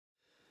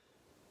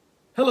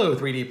Hello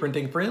 3D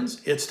printing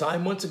friends, it's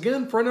time once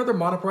again for another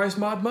Monoprice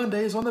Mod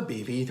Mondays on the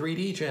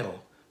BV3D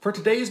channel. For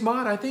today's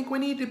mod, I think we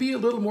need to be a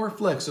little more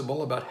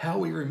flexible about how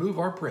we remove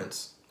our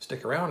prints.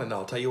 Stick around and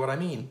I'll tell you what I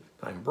mean.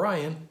 I'm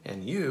Brian,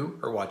 and you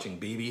are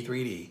watching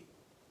BV3D.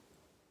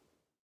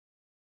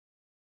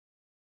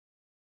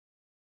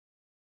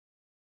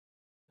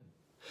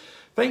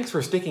 Thanks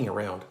for sticking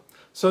around.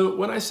 So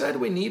when I said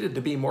we needed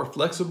to be more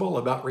flexible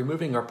about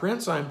removing our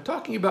prints, I'm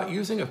talking about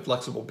using a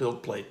flexible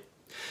build plate.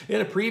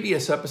 In a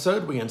previous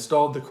episode, we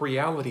installed the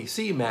Creality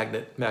C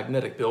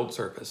magnetic build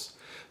surface.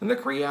 And the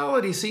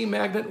Creality C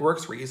magnet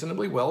works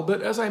reasonably well,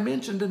 but as I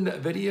mentioned in that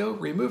video,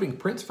 removing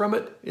prints from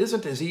it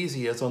isn't as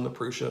easy as on the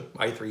Prusa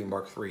i3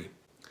 Mark III.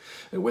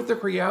 With the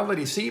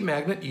Creality C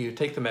magnet, you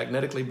take the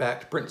magnetically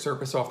backed print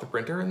surface off the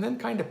printer and then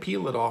kind of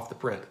peel it off the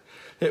print.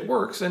 It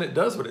works and it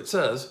does what it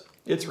says.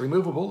 It's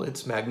removable,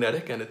 it's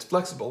magnetic, and it's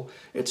flexible.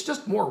 It's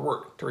just more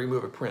work to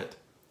remove a print.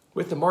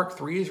 With the Mark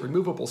III's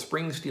removable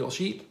spring steel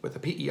sheet with the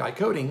PEI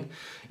coating,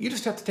 you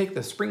just have to take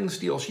the spring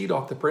steel sheet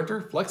off the printer,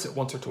 flex it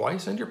once or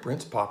twice, and your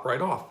prints pop right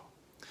off.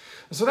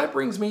 So that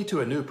brings me to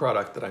a new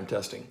product that I'm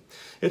testing.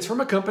 It's from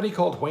a company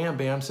called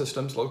Wham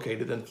Systems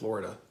located in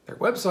Florida. Their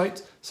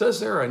website says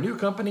they're a new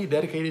company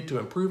dedicated to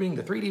improving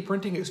the 3D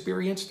printing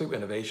experience through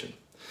innovation.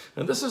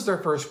 And this is their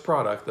first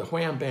product, the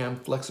Wham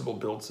Flexible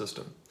Build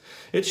System.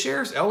 It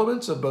shares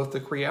elements of both the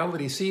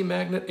Creality C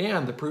magnet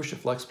and the Prusa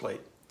Flex Plate.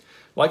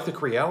 Like the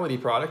Creality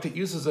product, it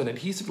uses an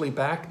adhesively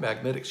backed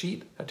magnetic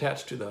sheet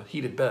attached to the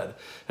heated bed.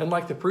 And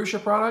like the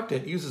Prusa product,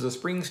 it uses a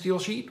spring steel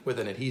sheet with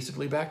an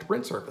adhesively backed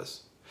print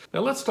surface.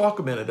 Now let's talk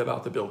a minute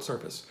about the build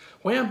surface.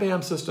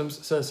 Wham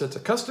Systems says it's a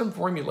custom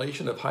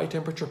formulation of high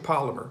temperature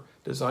polymer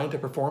designed to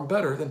perform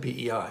better than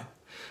PEI.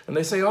 And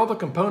they say all the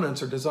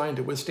components are designed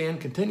to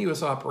withstand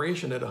continuous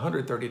operation at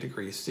 130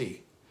 degrees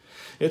C.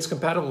 It's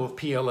compatible with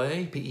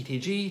PLA,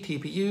 PETG,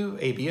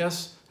 TPU,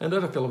 ABS, and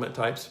other filament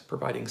types,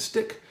 providing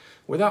stick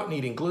without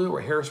needing glue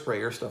or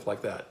hairspray or stuff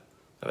like that.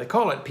 Now they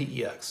call it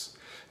PEX,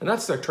 and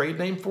that's their trade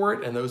name for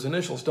it, and those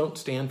initials don't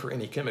stand for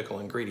any chemical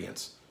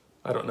ingredients.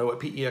 I don't know what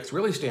PEX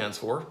really stands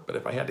for, but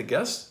if I had to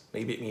guess,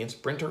 maybe it means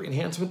Printer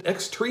Enhancement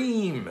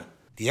Extreme.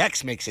 The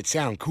X makes it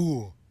sound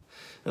cool.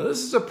 Now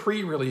this is a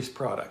pre-release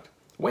product.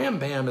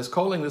 Wham is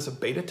calling this a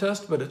beta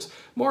test, but it's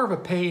more of a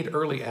paid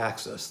early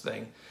access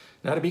thing.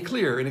 Now to be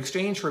clear, in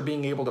exchange for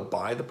being able to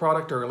buy the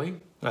product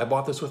early, I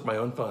bought this with my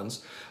own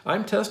funds,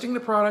 I'm testing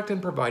the product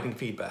and providing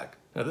feedback.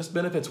 Now this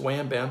benefits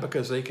Wham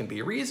because they can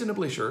be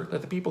reasonably sure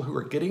that the people who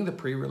are getting the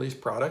pre-release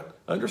product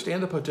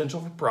understand the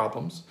potential for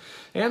problems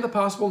and the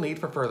possible need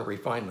for further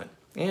refinement.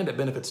 And it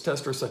benefits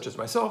testers such as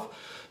myself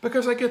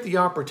because I get the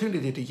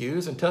opportunity to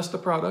use and test the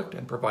product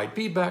and provide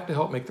feedback to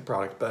help make the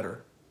product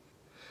better.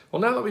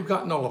 Well, now that we've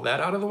gotten all of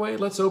that out of the way,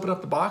 let's open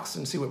up the box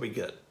and see what we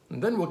get.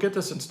 And then we'll get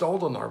this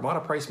installed on our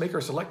Monoprice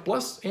Maker Select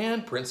Plus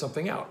and print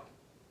something out.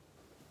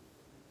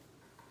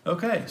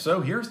 Okay,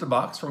 so here's the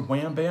box from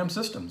Wham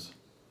Systems.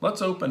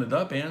 Let's open it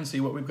up and see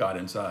what we've got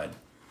inside.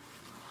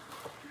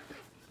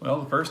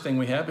 Well, the first thing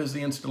we have is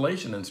the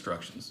installation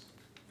instructions.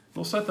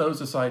 We'll set those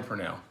aside for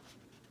now.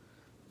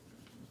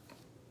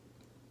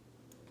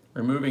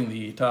 Removing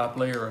the top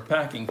layer of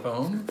packing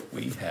foam,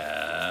 we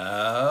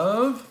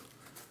have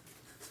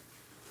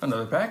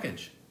another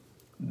package.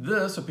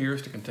 This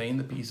appears to contain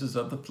the pieces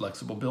of the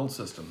flexible build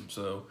system,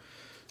 so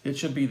it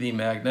should be the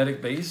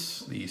magnetic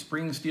base, the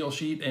spring steel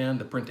sheet, and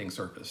the printing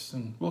surface.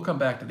 And we'll come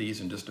back to these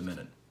in just a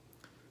minute.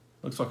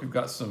 Looks like we've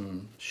got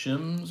some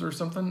shims or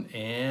something,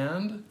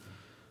 and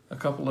a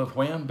couple of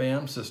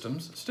Wham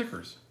Systems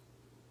stickers.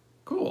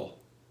 Cool.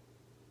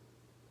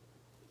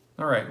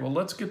 All right, well,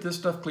 let's get this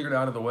stuff cleared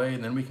out of the way,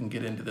 and then we can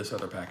get into this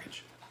other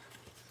package.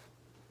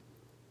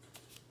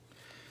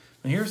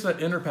 And here's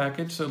that inner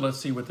package, so let's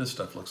see what this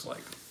stuff looks like.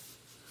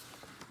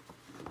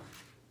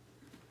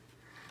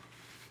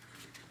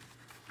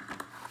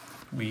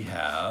 We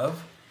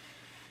have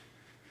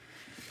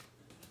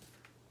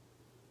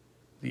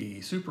the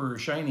super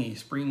shiny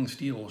spring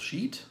steel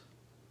sheet.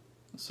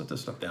 Let's set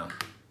this stuff down.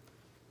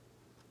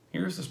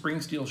 Here's the spring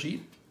steel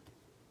sheet.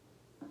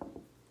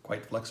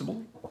 Quite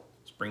flexible,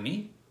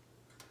 springy.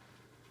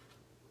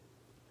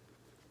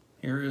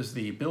 Here is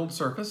the build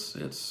surface.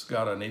 It's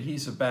got an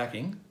adhesive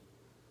backing.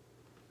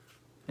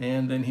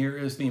 And then here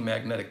is the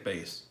magnetic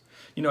base.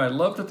 You know, I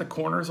love that the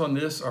corners on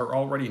this are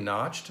already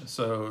notched,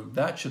 so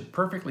that should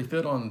perfectly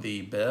fit on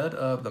the bed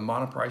of the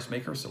Monoprice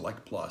Maker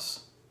Select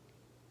Plus.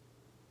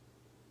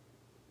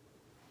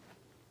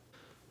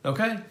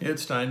 Okay,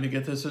 it's time to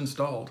get this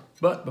installed.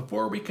 But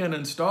before we can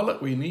install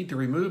it, we need to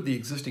remove the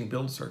existing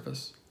build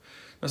surface.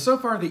 Now, so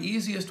far, the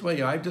easiest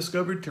way I've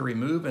discovered to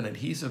remove an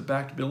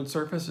adhesive-backed build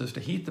surface is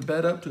to heat the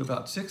bed up to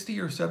about 60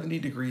 or 70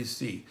 degrees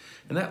C,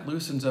 and that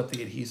loosens up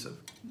the adhesive.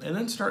 And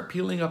then start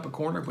peeling up a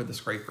corner with a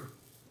scraper.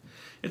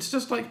 It's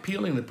just like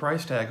peeling the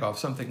price tag off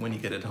something when you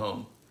get it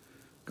home.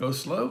 Go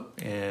slow,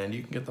 and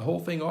you can get the whole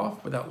thing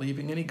off without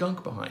leaving any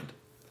gunk behind.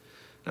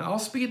 Now, I'll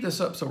speed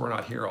this up so we're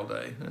not here all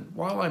day. And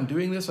while I'm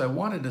doing this, I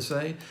wanted to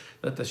say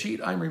that the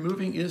sheet I'm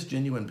removing is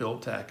genuine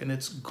build tack, and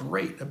it's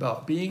great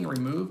about being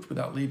removed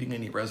without leaving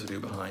any residue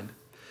behind.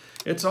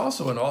 It's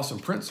also an awesome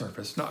print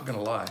surface, not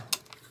gonna lie.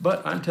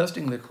 But I'm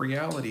testing the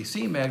Creality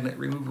C Magnet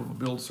removable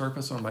build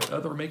surface on my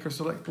other Maker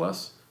Select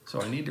Plus,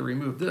 so I need to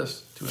remove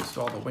this to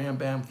install the Wham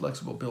Bam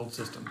flexible build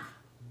system.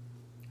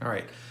 All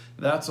right,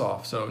 that's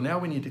off. So now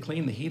we need to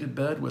clean the heated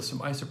bed with some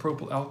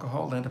isopropyl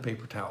alcohol and a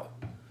paper towel.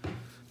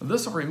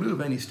 This will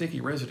remove any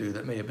sticky residue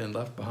that may have been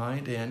left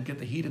behind and get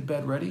the heated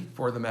bed ready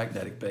for the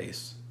magnetic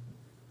base.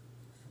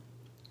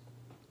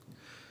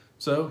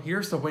 So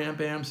here's the Wham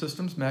Bam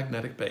system's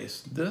magnetic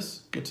base.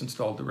 This gets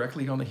installed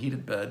directly on the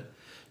heated bed,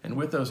 and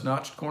with those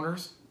notched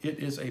corners, it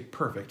is a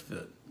perfect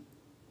fit.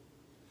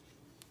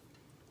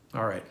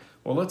 All right,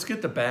 well, let's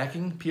get the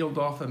backing peeled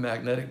off the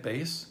magnetic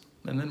base,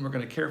 and then we're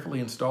going to carefully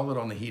install it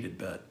on the heated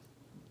bed.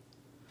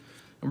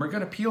 And we're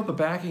going to peel the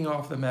backing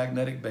off the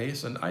magnetic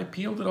base, and I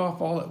peeled it off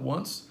all at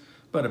once,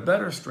 but a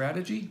better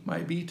strategy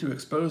might be to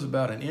expose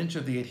about an inch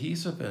of the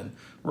adhesive and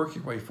work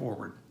your way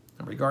forward.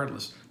 And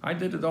regardless, I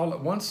did it all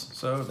at once,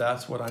 so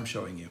that's what I'm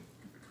showing you.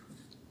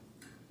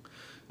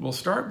 We'll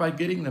start by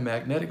getting the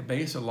magnetic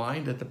base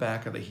aligned at the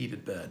back of the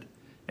heated bed.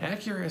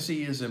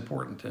 Accuracy is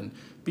important, and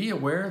be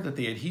aware that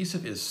the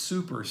adhesive is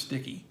super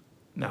sticky.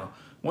 Now,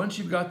 once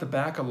you've got the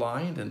back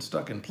aligned and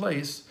stuck in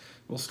place,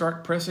 we'll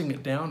start pressing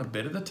it down a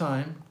bit at a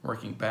time,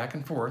 working back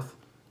and forth,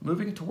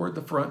 moving toward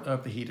the front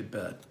of the heated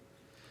bed.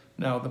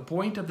 Now, the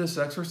point of this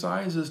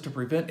exercise is to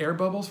prevent air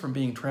bubbles from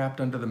being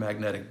trapped under the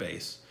magnetic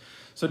base.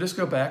 So just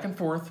go back and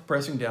forth,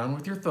 pressing down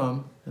with your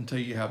thumb until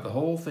you have the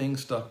whole thing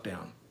stuck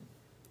down.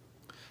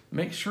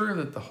 Make sure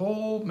that the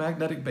whole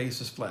magnetic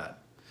base is flat.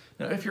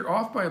 Now, if you're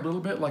off by a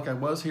little bit, like I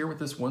was here with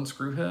this one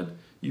screw head,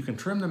 you can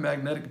trim the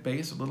magnetic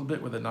base a little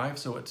bit with a knife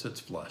so it sits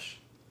flush.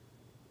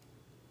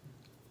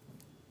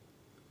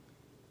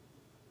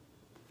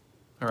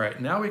 All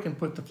right, now we can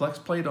put the flex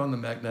plate on the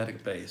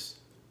magnetic base.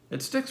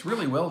 It sticks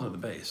really well to the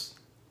base.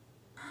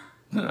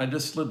 I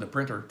just slid the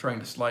printer trying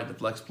to slide the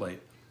flex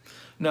plate.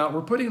 Now,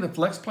 we're putting the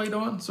flex plate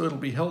on so it'll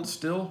be held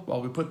still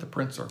while we put the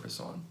print surface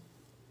on.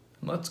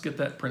 Let's get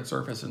that print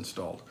surface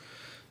installed.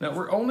 Now,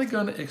 we're only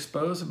going to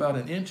expose about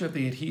an inch of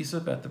the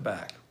adhesive at the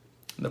back.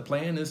 The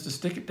plan is to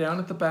stick it down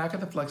at the back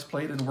of the flex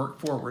plate and work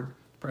forward,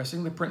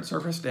 pressing the print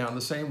surface down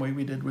the same way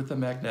we did with the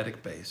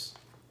magnetic base.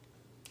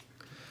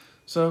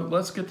 So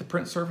let's get the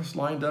print surface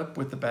lined up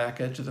with the back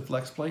edge of the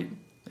flex plate,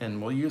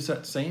 and we'll use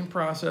that same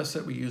process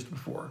that we used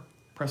before.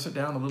 Press it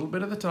down a little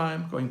bit at a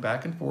time, going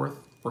back and forth,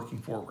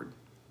 working forward.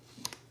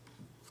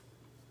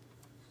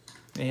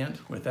 And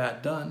with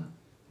that done,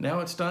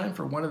 now it's time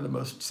for one of the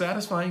most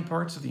satisfying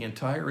parts of the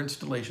entire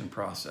installation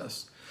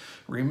process,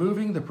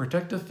 removing the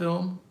protective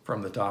film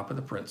from the top of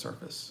the print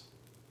surface.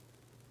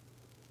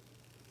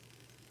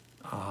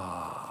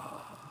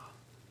 All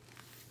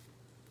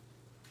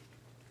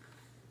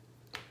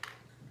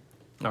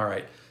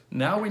right,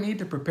 now we need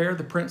to prepare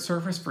the print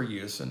surface for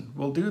use, and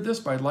we'll do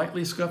this by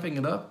lightly scuffing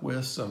it up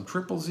with some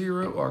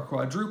 000 or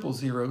quadruple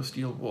zero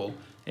steel wool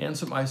and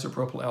some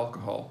isopropyl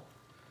alcohol.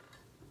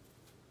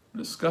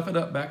 Just scuff it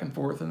up back and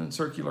forth and in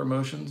circular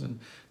motions, and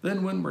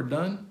then when we're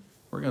done,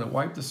 we're going to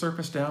wipe the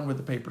surface down with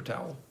a paper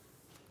towel.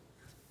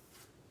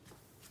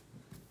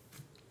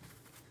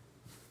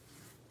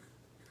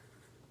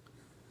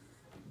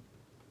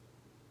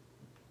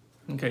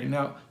 Okay,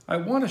 now I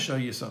want to show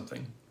you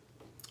something.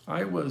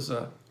 I was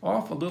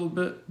off a little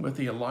bit with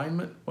the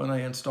alignment when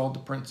I installed the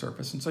print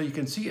surface, and so you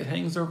can see it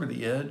hangs over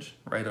the edge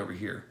right over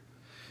here.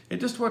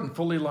 It just wasn't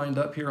fully lined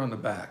up here on the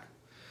back.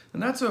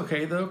 And that's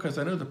okay though, because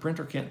I know the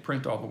printer can't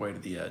print all the way to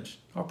the edge.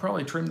 I'll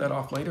probably trim that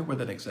off later with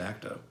an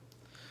X-Acto.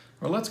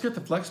 Well, let's get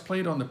the flex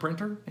plate on the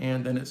printer,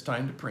 and then it's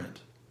time to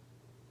print.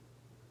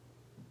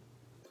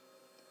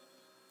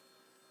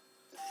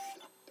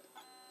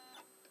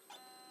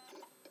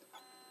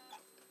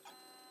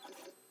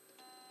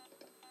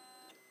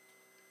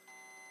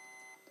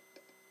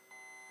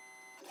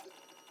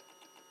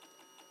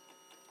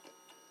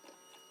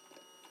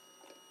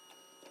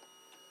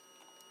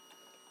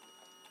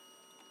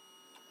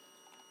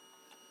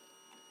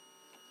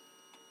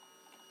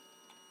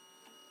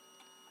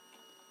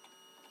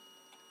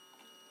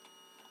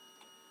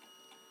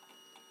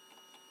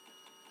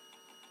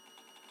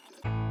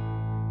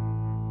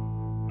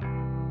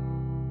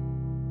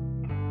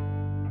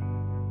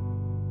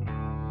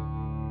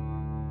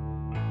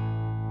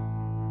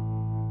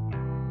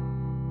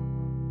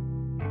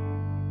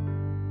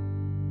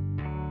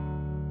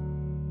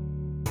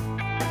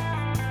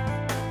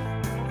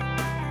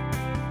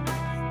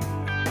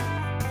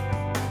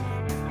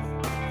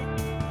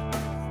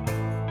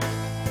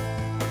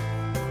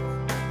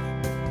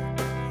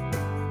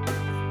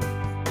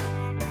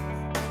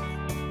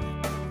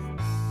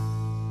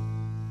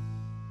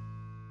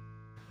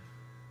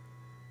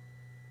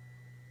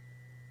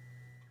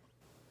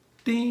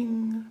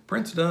 Ding!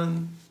 Print's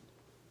done.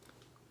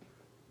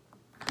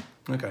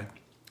 Okay.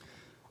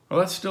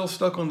 Well, that's still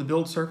stuck on the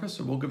build surface,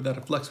 so we'll give that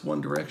a flex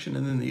one direction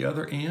and then the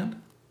other,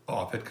 and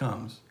off it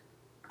comes.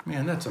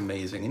 Man, that's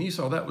amazing. And you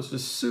saw that was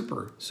just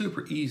super,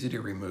 super easy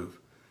to remove.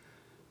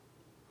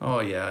 Oh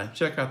yeah,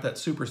 check out that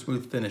super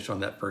smooth finish on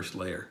that first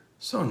layer.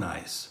 So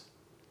nice.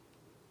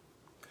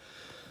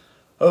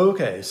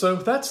 Okay, so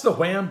that's the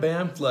Wham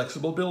Bam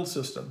flexible build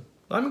system.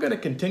 I'm going to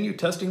continue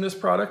testing this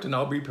product and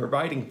I'll be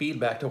providing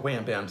feedback to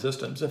Wham Bam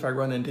Systems if I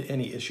run into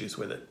any issues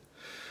with it.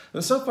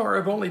 And so far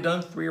I've only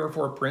done 3 or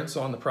 4 prints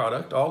on the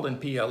product, all in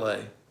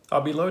PLA.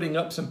 I'll be loading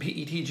up some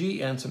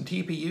PETG and some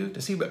TPU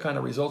to see what kind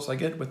of results I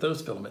get with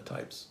those filament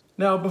types.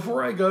 Now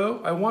before I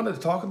go, I wanted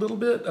to talk a little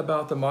bit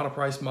about the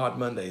Monoprice Mod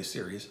Mondays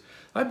series.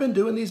 I've been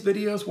doing these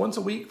videos once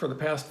a week for the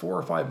past 4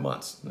 or 5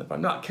 months, and if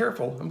I'm not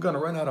careful, I'm going to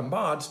run out of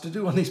mods to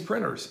do on these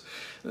printers.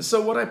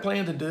 So what I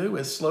plan to do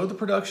is slow the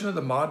production of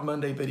the Mod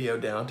Monday video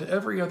down to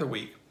every other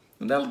week.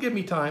 And that'll give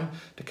me time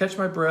to catch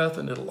my breath,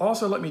 and it'll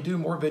also let me do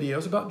more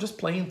videos about just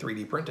plain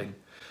 3D printing.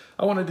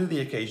 I want to do the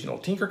occasional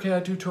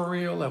Tinkercad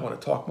tutorial, I want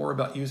to talk more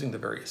about using the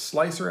various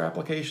slicer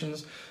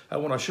applications, I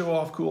want to show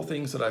off cool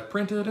things that I've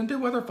printed and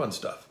do other fun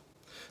stuff.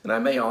 And I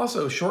may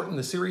also shorten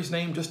the series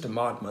name just to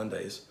Mod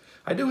Mondays.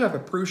 I do have a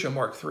Prusa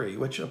Mark III,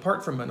 which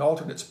apart from an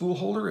alternate spool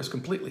holder is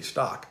completely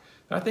stock.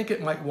 And I think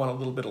it might want a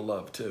little bit of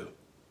love too.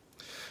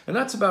 And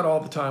that's about all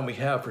the time we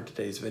have for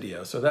today's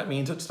video, so that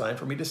means it's time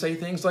for me to say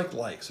things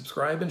like,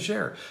 subscribe, and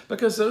share,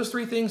 because those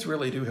 3 things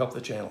really do help the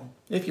channel.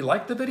 If you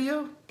liked the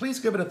video, please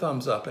give it a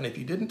thumbs up, and if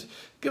you didn't,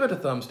 give it a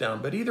thumbs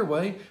down, but either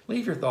way,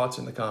 leave your thoughts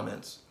in the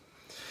comments.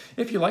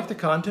 If you like the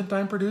content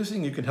I'm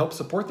producing, you can help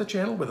support the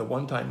channel with a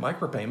one-time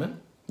micropayment.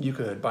 You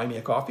could buy me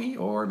a coffee,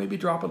 or maybe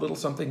drop a little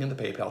something in the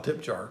PayPal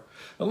tip jar.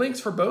 The links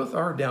for both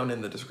are down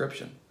in the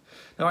description.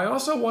 Now, I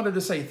also wanted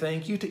to say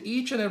thank you to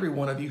each and every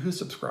one of you who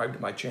subscribed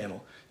to my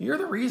channel. You're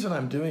the reason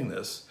I'm doing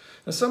this.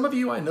 Now, some of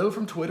you I know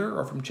from Twitter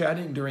or from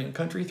chatting during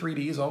Country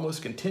 3D's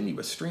almost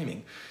continuous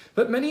streaming,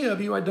 but many of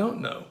you I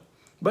don't know.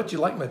 But you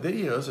like my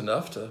videos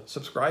enough to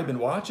subscribe and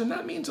watch, and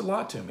that means a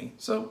lot to me.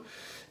 So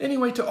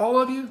anyway, to all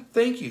of you,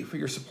 thank you for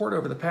your support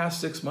over the past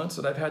 6 months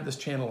that I've had this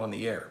channel on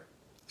the air.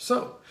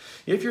 So,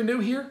 if you're new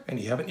here and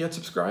you haven't yet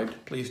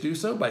subscribed, please do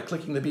so by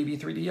clicking the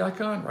BB3D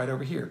icon right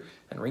over here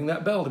and ring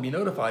that bell to be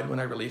notified when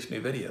I release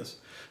new videos.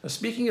 Now,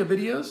 speaking of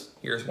videos,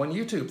 here's one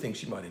YouTube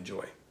thinks you might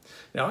enjoy.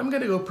 Now, I'm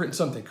going to go print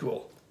something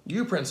cool.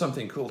 You print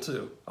something cool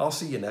too. I'll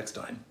see you next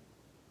time.